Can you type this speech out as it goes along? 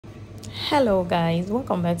Hello guys,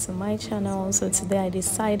 welcome back to my channel. So today I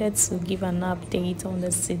decided to give an update on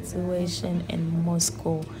the situation in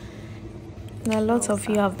Moscow. Now, a lot of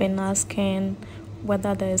you have been asking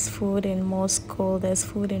whether there's food in Moscow, there's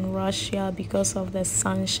food in Russia because of the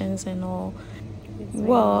sanctions and all.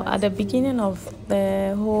 Well, at the beginning of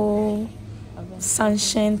the whole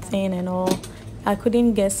sanction thing and all, I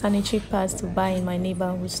couldn't get sanitary pads to buy in my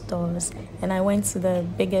neighborhood stores, and I went to the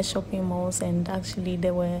biggest shopping malls, and actually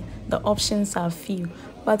the options are few.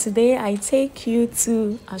 But today I take you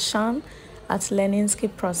to Ashan at Leninsky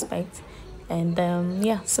Prospect, and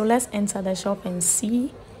yeah, so let's enter the shop and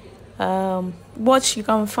see what you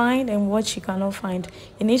can find and what you cannot find.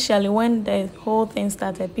 Initially, when the whole thing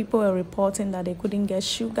started, people were reporting that they couldn't get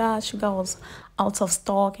sugar was out of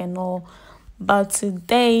stock and all. But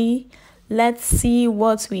today, let's see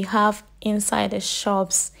what we have inside the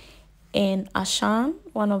shops in Ashan,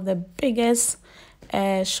 one of the biggest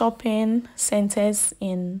shopping centers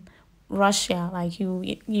in Russia. Like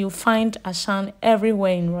you find Ashan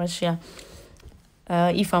everywhere in Russia,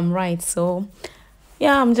 if I'm right. So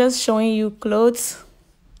yeah, I'm just showing you clothes.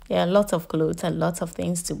 Yeah, a lot of clothes, a lot of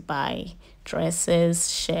things to buy. Dresses,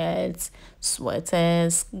 shirts,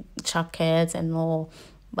 sweaters, jackets and all.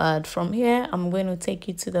 But from here, I'm going to take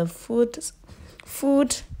you to the food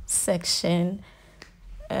section,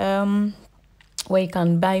 where you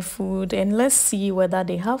can buy food, and let's see whether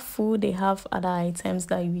they have food. They have other items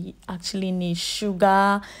that we actually need: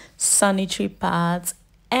 sugar, sanitary pads,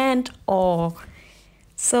 and all.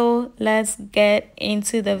 So let's get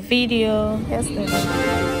into the video. Here's the video.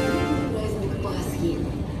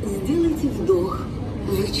 Сделайте вдох.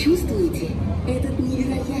 Вы чувствуете этот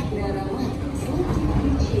невероятный аромат сладких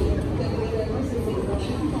ключей, который доносится из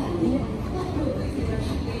вашей спальни. Попробуйте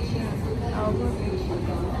наши ключи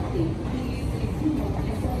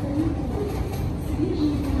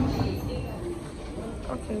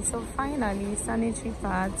Okay, so finally sanitary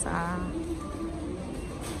pads are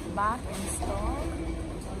back in stock.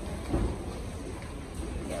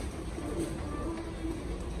 Yep.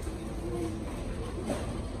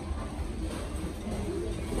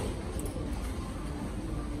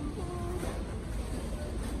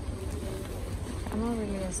 They're not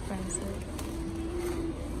really expensive.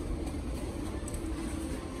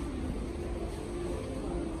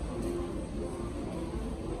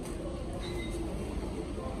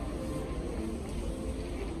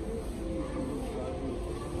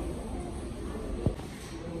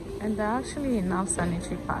 And there are actually enough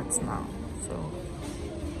sanitary pads now, so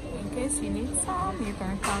in case you need some, you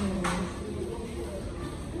can come in.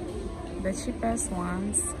 The cheapest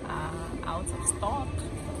ones are out of stock.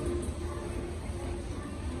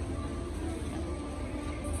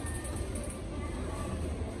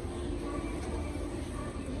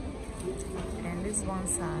 And these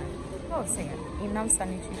ones are, oh, say enough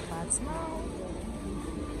sanitary pads now.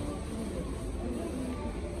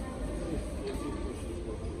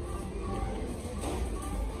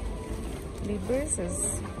 The breeze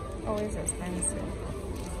is always expensive.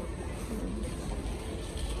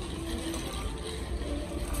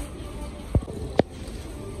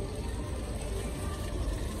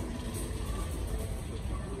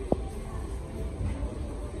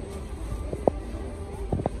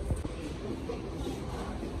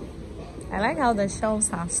 I like how the shelves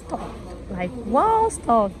are stocked, like well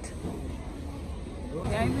stocked.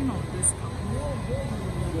 They are even on discount.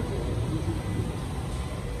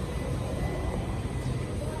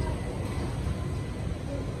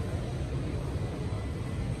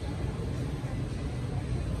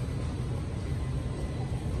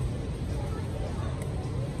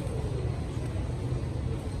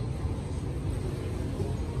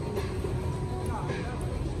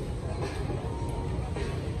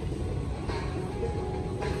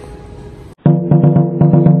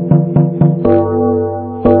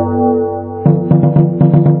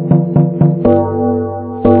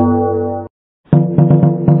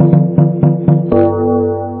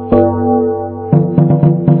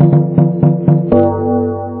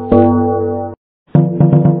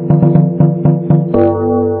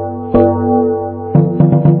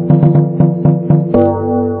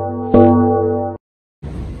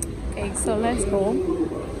 So let's go.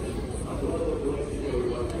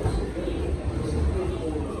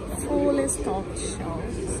 Fully stocked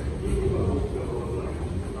shelves.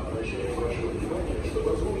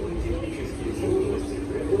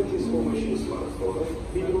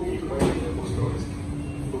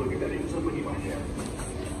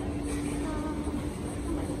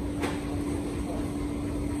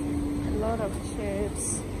 A lot of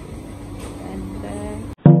chips and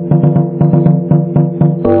then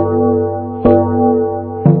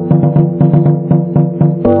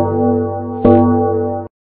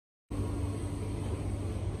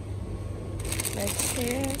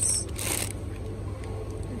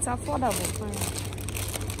affordable. Fine.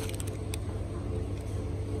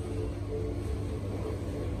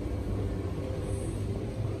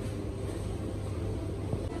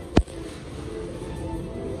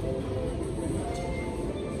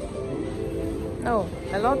 No,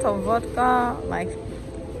 a lot of vodka, like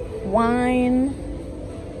wine.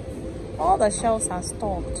 All the shelves are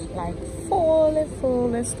stocked, like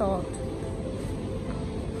fully stocked.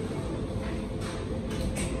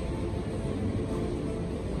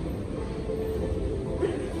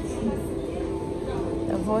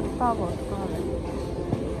 The vodka was solid.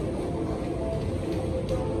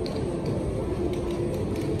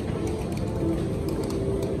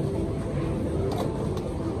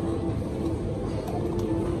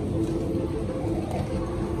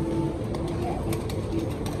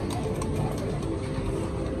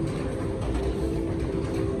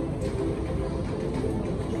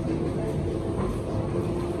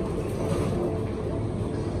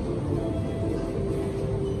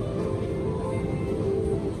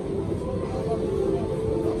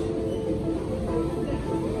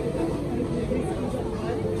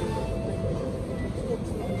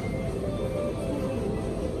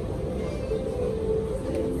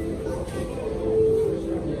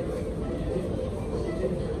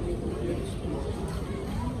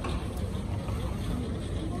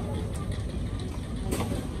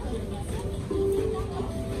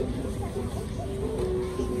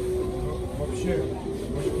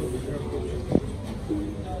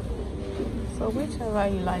 So whichever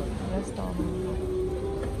you like, the rest of them.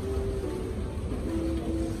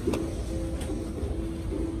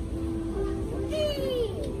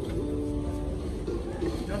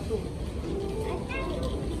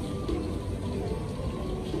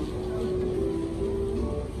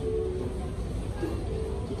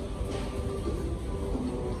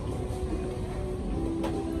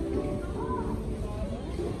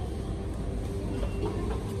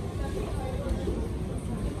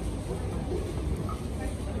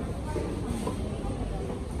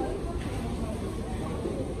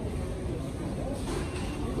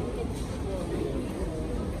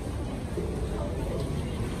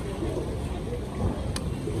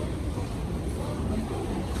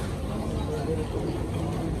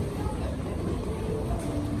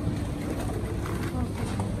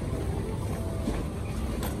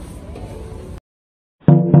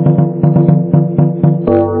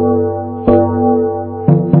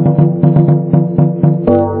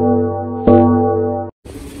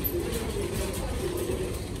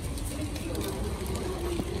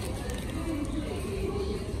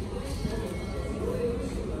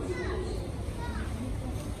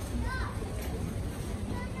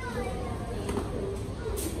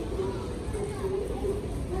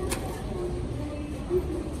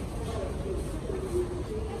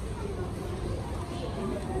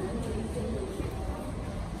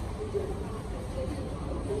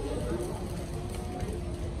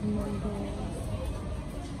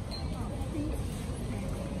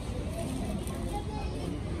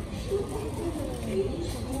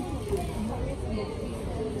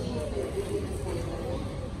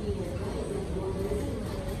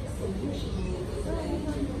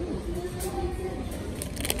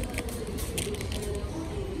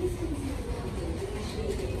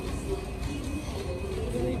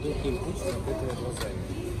 Закрытые глазами.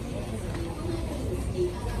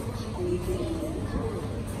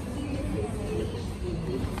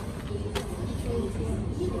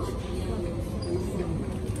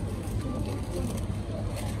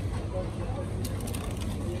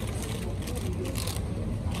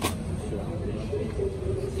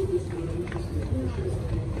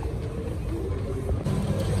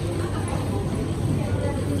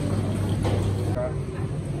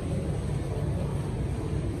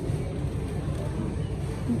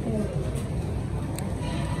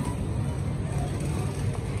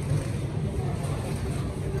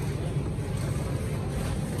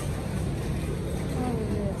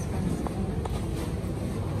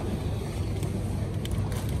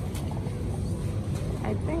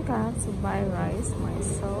 I think I have to buy rice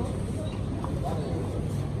myself.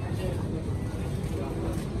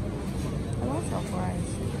 A lot of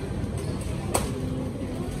rice.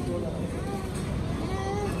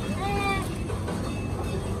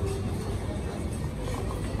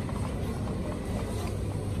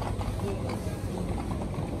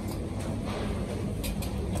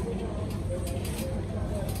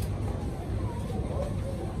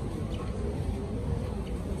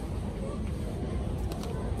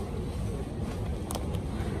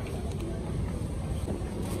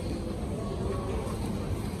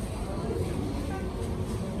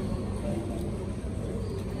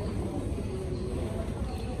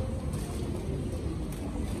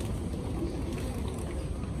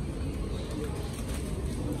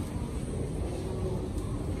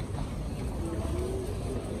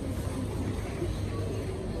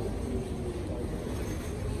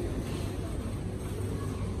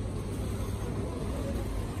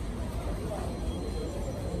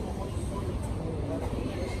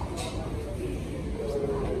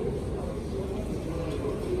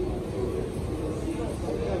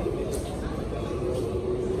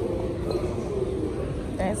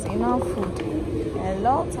 There's enough food. A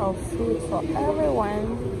lot of food for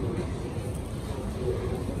everyone.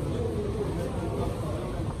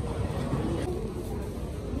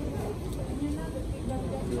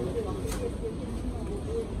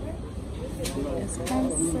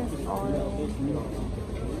 Expensive oil.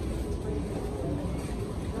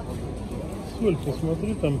 Сколько,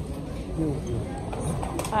 смотри, там.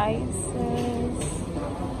 Spices.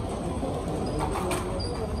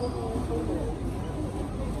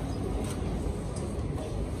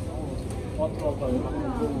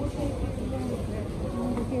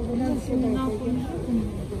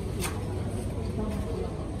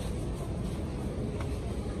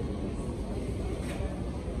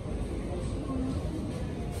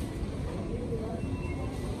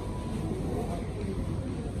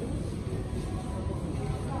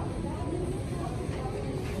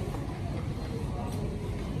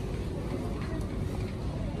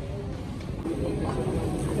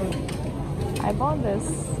 I bought this,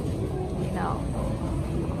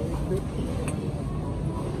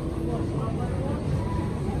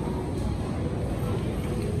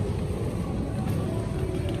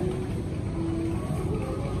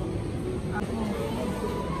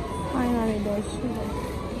 Finally, there's sugar.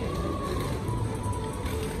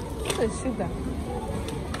 This is sugar.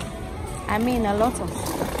 I mean, a lot of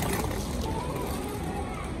sugar.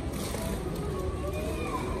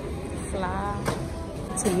 Flour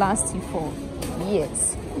to last you for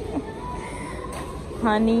years.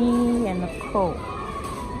 Honey and coke.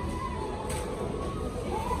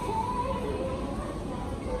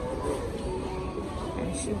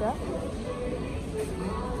 And sugar.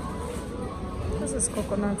 This is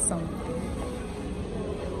coconut something.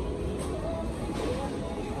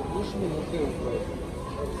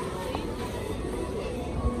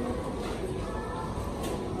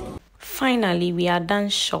 Finally, we are done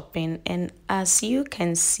shopping, and as you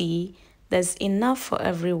can see, there's enough for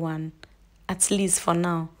everyone, at least for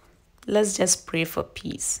now. Let's just pray for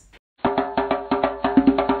peace.